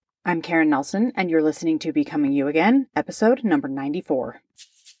I'm Karen Nelson, and you're listening to Becoming You Again, episode number 94.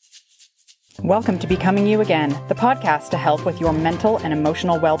 Welcome to Becoming You Again, the podcast to help with your mental and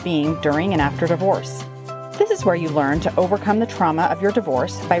emotional well-being during and after divorce. This is where you learn to overcome the trauma of your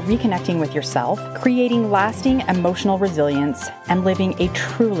divorce by reconnecting with yourself, creating lasting emotional resilience, and living a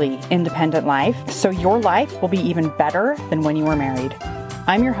truly independent life so your life will be even better than when you were married.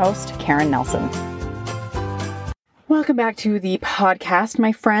 I'm your host, Karen Nelson. Welcome back to the podcast,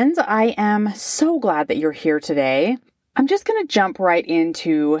 my friends. I am so glad that you're here today. I'm just going to jump right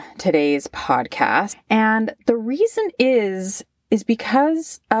into today's podcast. And the reason is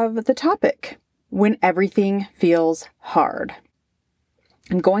because of the topic, when everything feels hard.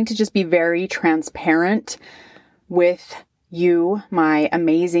 I'm going to just be very transparent with you, my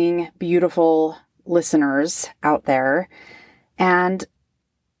amazing, beautiful listeners out there. And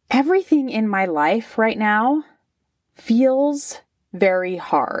everything in my life right now feels very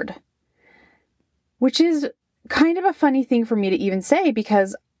hard, which is kind of a funny thing for me to even say,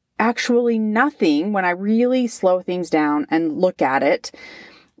 because actually nothing, when I really slow things down and look at it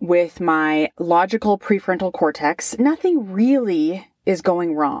with my logical prefrontal cortex, nothing really is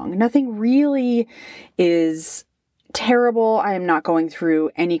going wrong. Nothing really is terrible. I am not going through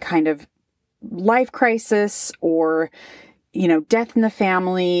any kind of life crisis or death in the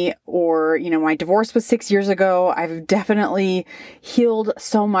family, or, my divorce was 6 years ago. I've definitely healed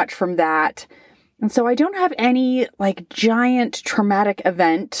so much from that. And so I don't have any giant traumatic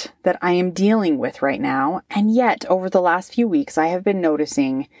event that I am dealing with right now. And yet over the last few weeks, I have been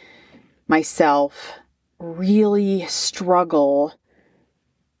noticing myself really struggle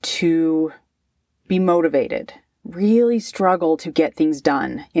to be motivated, really struggle to get things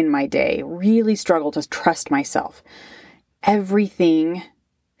done in my day, really struggle to trust myself. Everything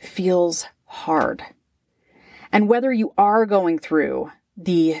feels hard. And whether you are going through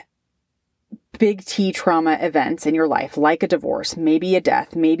the big T trauma events in your life, like a divorce, maybe a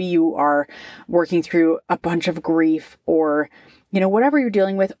death, maybe you are working through a bunch of grief, or, whatever you're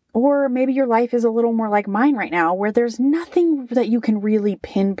dealing with, or maybe your life is a little more like mine right now, where there's nothing that you can really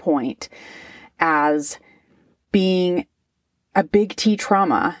pinpoint as being a big T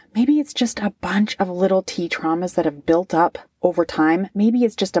trauma. Maybe it's just a bunch of little T traumas that have built up over time. Maybe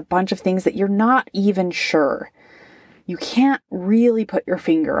it's just a bunch of things that you're not even sure, you can't really put your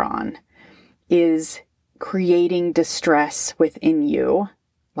finger on, is creating distress within you,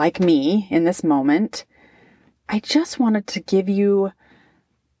 like me in this moment. I just wanted to give you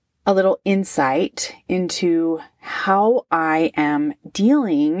a little insight into how I am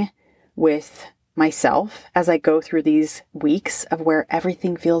dealing with myself as I go through these weeks of where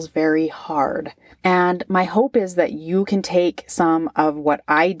everything feels very hard. And my hope is that you can take some of what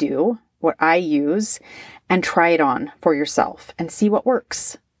I do, what I use, and try it on for yourself and see what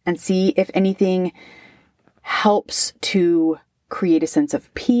works, and see if anything helps to create a sense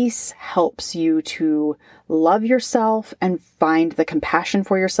of peace, helps you to love yourself and find the compassion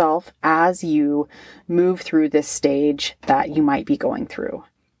for yourself as you move through this stage that you might be going through.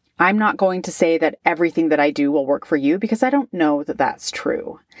 I'm not going to say that everything that I do will work for you, because I don't know that that's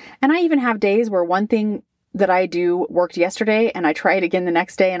true. And I even have days where one thing that I do worked yesterday and I try it again the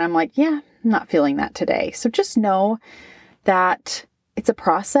next day and I'm like, yeah, I'm not feeling that today. So just know that it's a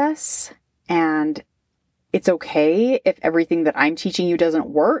process, and it's okay if everything that I'm teaching you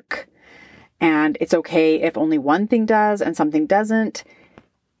doesn't work. And it's okay if only one thing does and something doesn't.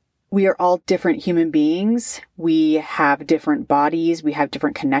 We are all different human beings. We have different bodies. We have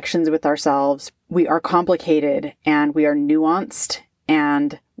different connections with ourselves. We are complicated and we are nuanced.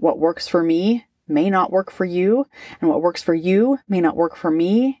 And what works for me may not work for you. And what works for you may not work for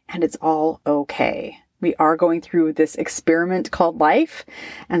me. And it's all okay. We are going through this experiment called life.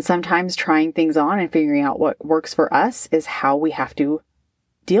 And sometimes trying things on and figuring out what works for us is how we have to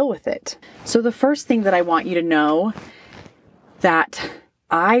deal with it. So the first thing that I want you to know that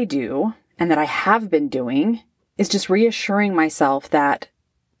I do, and that I have been doing, is just reassuring myself that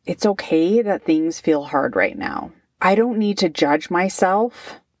it's okay that things feel hard right now. I don't need to judge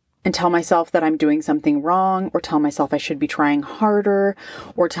myself and tell myself that I'm doing something wrong, or tell myself I should be trying harder,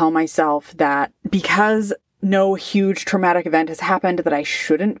 or tell myself that because no huge traumatic event has happened that I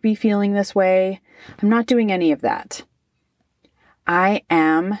shouldn't be feeling this way. I'm not doing any of that. I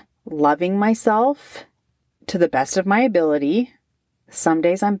am loving myself to the best of my ability. Some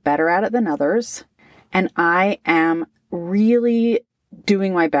days I'm better at it than others. And I am really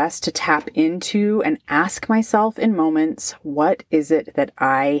doing my best to tap into and ask myself in moments, what is it that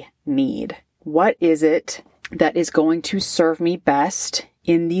I need? What is it that is going to serve me best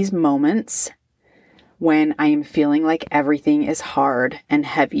in these moments when I am feeling like everything is hard and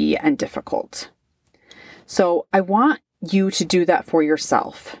heavy and difficult. So I want you to do that for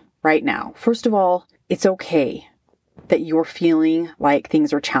yourself right now. First of all, it's okay that you're feeling like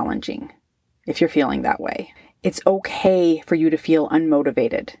things are challenging if you're feeling that way. It's okay for you to feel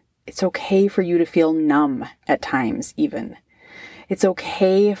unmotivated. It's okay for you to feel numb at times even. It's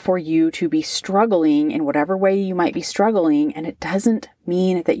okay for you to be struggling in whatever way you might be struggling, and it doesn't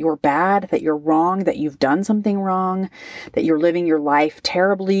mean that you're bad, that you're wrong, that you've done something wrong, that you're living your life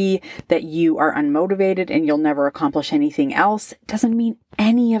terribly, that you are unmotivated and you'll never accomplish anything else. It doesn't mean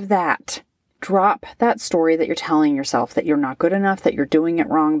any of that. Drop that story that you're telling yourself that you're not good enough, that you're doing it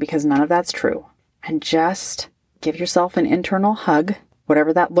wrong, because none of that's true. And just give yourself an internal hug,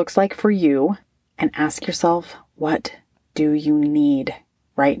 whatever that looks like for you, and ask yourself, what do you need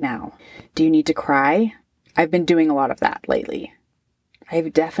right now? Do you need to cry? I've been doing a lot of that lately.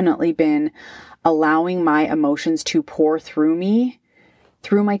 I've definitely been allowing my emotions to pour through me,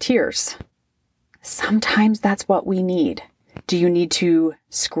 through my tears. Sometimes that's what we need. Do you need to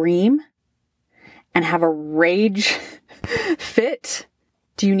scream and have a rage fit?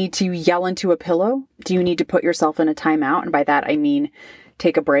 Do you need to yell into a pillow? Do you need to put yourself in a timeout? And by that, I mean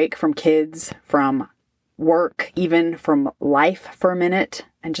take a break from kids, from work, even from life for a minute,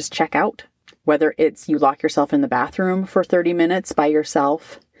 and just check out. Whether it's you lock yourself in the bathroom for 30 minutes by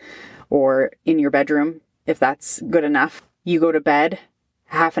yourself or in your bedroom, if that's good enough. You go to bed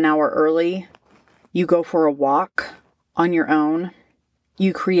half an hour early. You go for a walk on your own.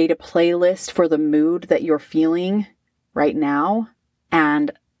 You create a playlist for the mood that you're feeling right now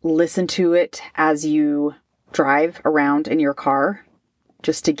and listen to it as you drive around in your car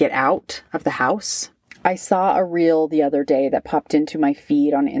just to get out of the house. I saw a reel the other day that popped into my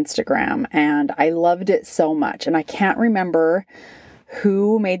feed on Instagram, and I loved it so much. And I can't remember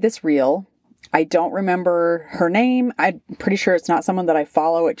who made this reel. I don't remember her name. I'm pretty sure it's not someone that I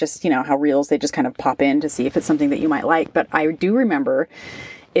follow. It just, how reels, they just kind of pop in to see if it's something that you might like. But I do remember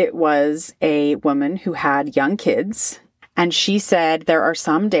it was a woman who had young kids, and she said there are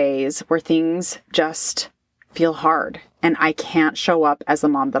some days where things just feel hard. And I can't show up as the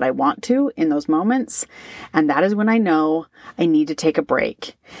mom that I want to in those moments. And that is when I know I need to take a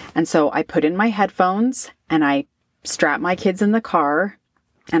break. And so I put in my headphones and I strap my kids in the car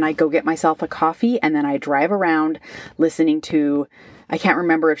and I go get myself a coffee. And then I drive around listening to, I can't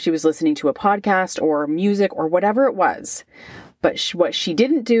remember if she was listening to a podcast or music or whatever it was. But what she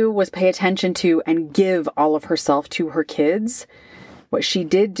didn't do was pay attention to and give all of herself to her kids. What she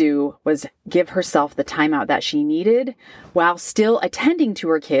did do was give herself the time out that she needed while still attending to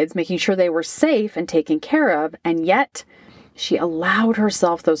her kids, making sure they were safe and taken care of. And yet she allowed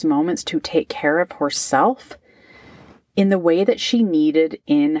herself those moments to take care of herself in the way that she needed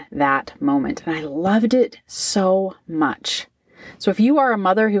in that moment. And I loved it so much. So if you are a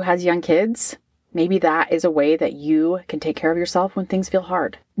mother who has young kids, maybe that is a way that you can take care of yourself when things feel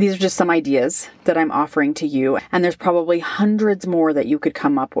hard. These are just some ideas that I'm offering to you. And there's probably hundreds more that you could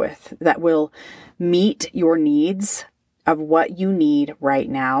come up with that will meet your needs of what you need right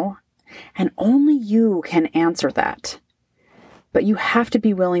now. And only you can answer that. But you have to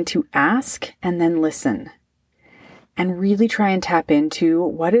be willing to ask and then listen. And really try and tap into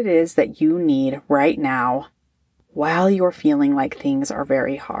what it is that you need right now while you're feeling like things are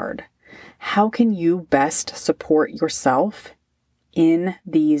very hard. How can you best support yourself in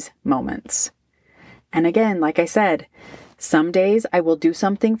these moments? And again, like I said, some days I will do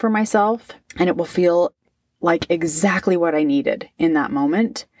something for myself and it will feel like exactly what I needed in that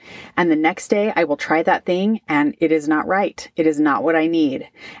moment. And the next day I will try that thing and it is not right. It is not what I need.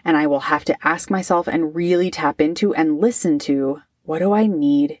 And I will have to ask myself and really tap into and listen to, what do I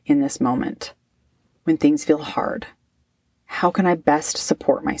need in this moment when things feel hard? How can I best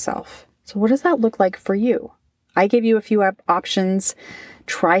support myself? So what does that look like for you? I gave you a few options.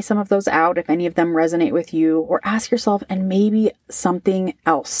 Try some of those out if any of them resonate with you, or ask yourself and maybe something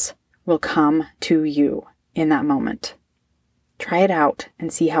else will come to you in that moment. Try it out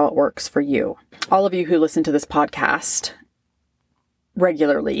and see how it works for you. All of you who listen to this podcast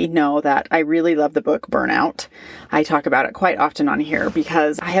regularly know that I really love the book Burnout. I talk about it quite often on here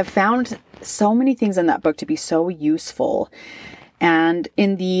because I have found so many things in that book to be so useful. And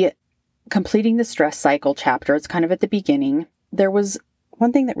in the Completing the Stress Cycle chapter, it's kind of at the beginning, there was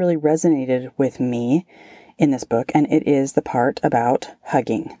one thing that really resonated with me in this book, and it is the part about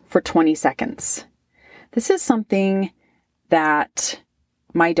hugging for 20 seconds. This is something that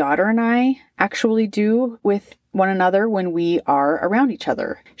my daughter and I actually do with one another when we are around each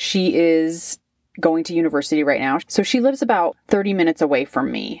other. She is going to university right now. So she lives about 30 minutes away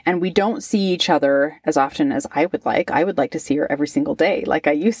from me, and we don't see each other as often as I would like. I would like to see her every single day like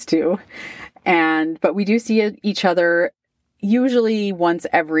I used to. But we do see each other usually once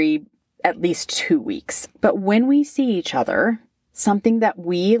every at least 2 weeks. But when we see each other, something that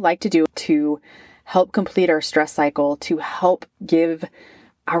we like to do to help complete our stress cycle, to help give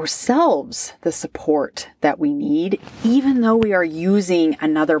ourselves the support that we need, even though we are using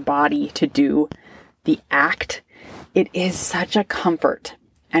another body to do the act, it is such a comfort.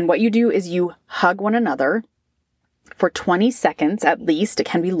 And what you do is you hug one another for 20 seconds at least. It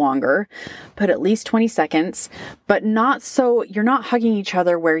can be longer, but at least 20 seconds, but not so you're not hugging each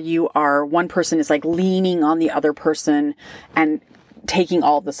other where one person is like leaning on the other person and taking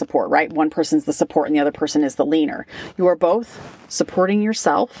all of the support, right? One person's the support and the other person is the leaner. You are both supporting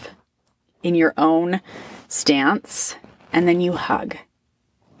yourself in your own stance, and then you hug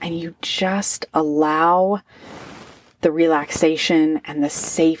and you just allow the relaxation and the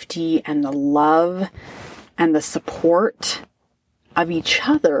safety and the love and the support of each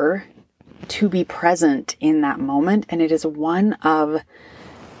other to be present in that moment. And it is one of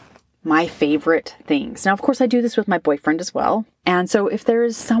my favorite things. Now, of course, I do this with my boyfriend as well. And so if there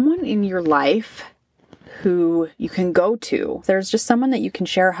is someone in your life who you can go to, if there's just someone that you can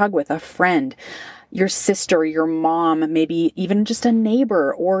share a hug with, a friend, your sister, your mom, maybe even just a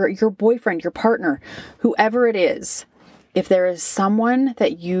neighbor or your boyfriend, your partner, whoever it is, if there is someone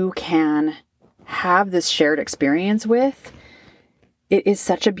that you can have this shared experience with, it is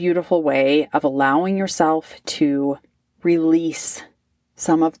such a beautiful way of allowing yourself to release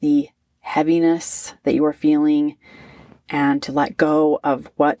some of the heaviness that you are feeling and to let go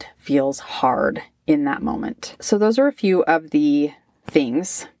of what feels hard in that moment. So those are a few of the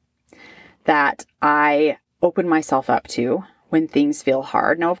things that I open myself up to when things feel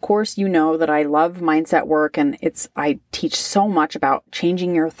hard. Now, of course, you know that I love mindset work, and I teach so much about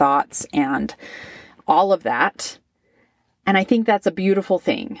changing your thoughts and all of that. And I think that's a beautiful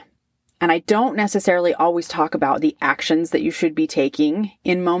thing. And I don't necessarily always talk about the actions that you should be taking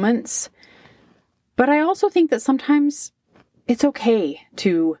in moments, but I also think that sometimes it's okay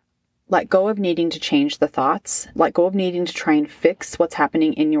to let go of needing to change the thoughts, let go of needing to try and fix what's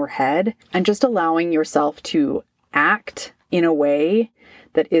happening in your head, and just allowing yourself to act in a way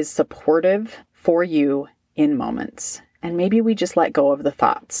that is supportive for you in moments. And maybe we just let go of the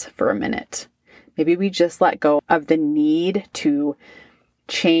thoughts for a minute. Maybe we just let go of the need to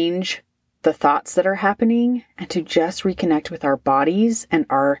change the thoughts that are happening and to just reconnect with our bodies and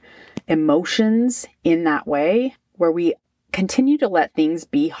our emotions in that way, where we continue to let things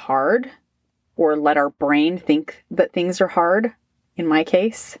be hard or let our brain think that things are hard, in my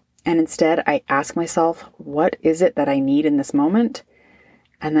case. And instead, I ask myself, what is it that I need in this moment?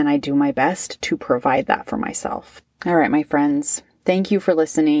 And then I do my best to provide that for myself. All right, my friends, thank you for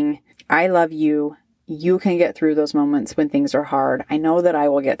listening. I love you. You can get through those moments when things are hard. I know that I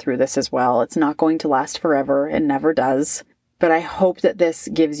will get through this as well. It's not going to last forever. It never does. But I hope that this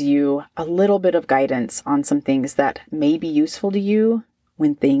gives you a little bit of guidance on some things that may be useful to you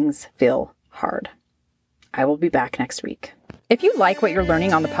when things feel hard. I will be back next week. If you like what you're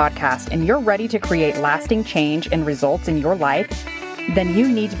learning on the podcast and you're ready to create lasting change and results in your life, then you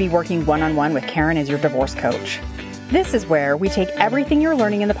need to be working one-on-one with Karen as your divorce coach. This is where we take everything you're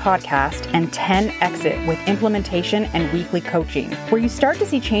learning in the podcast and 10x it with implementation and weekly coaching, where you start to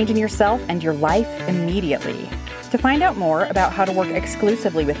see change in yourself and your life immediately. To find out more about how to work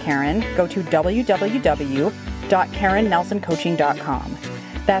exclusively with Karen, go to www.karennelsoncoaching.com.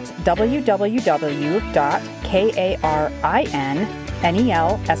 That's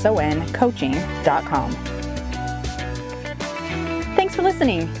www.KarinNelsoncoaching.com. Thanks for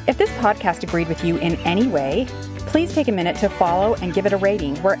listening. If this podcast agreed with you in any way, please take a minute to follow and give it a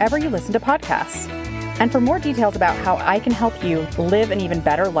rating wherever you listen to podcasts. And for more details about how I can help you live an even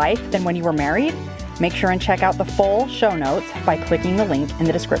better life than when you were married, make sure and check out the full show notes by clicking the link in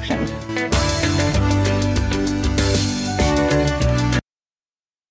the description.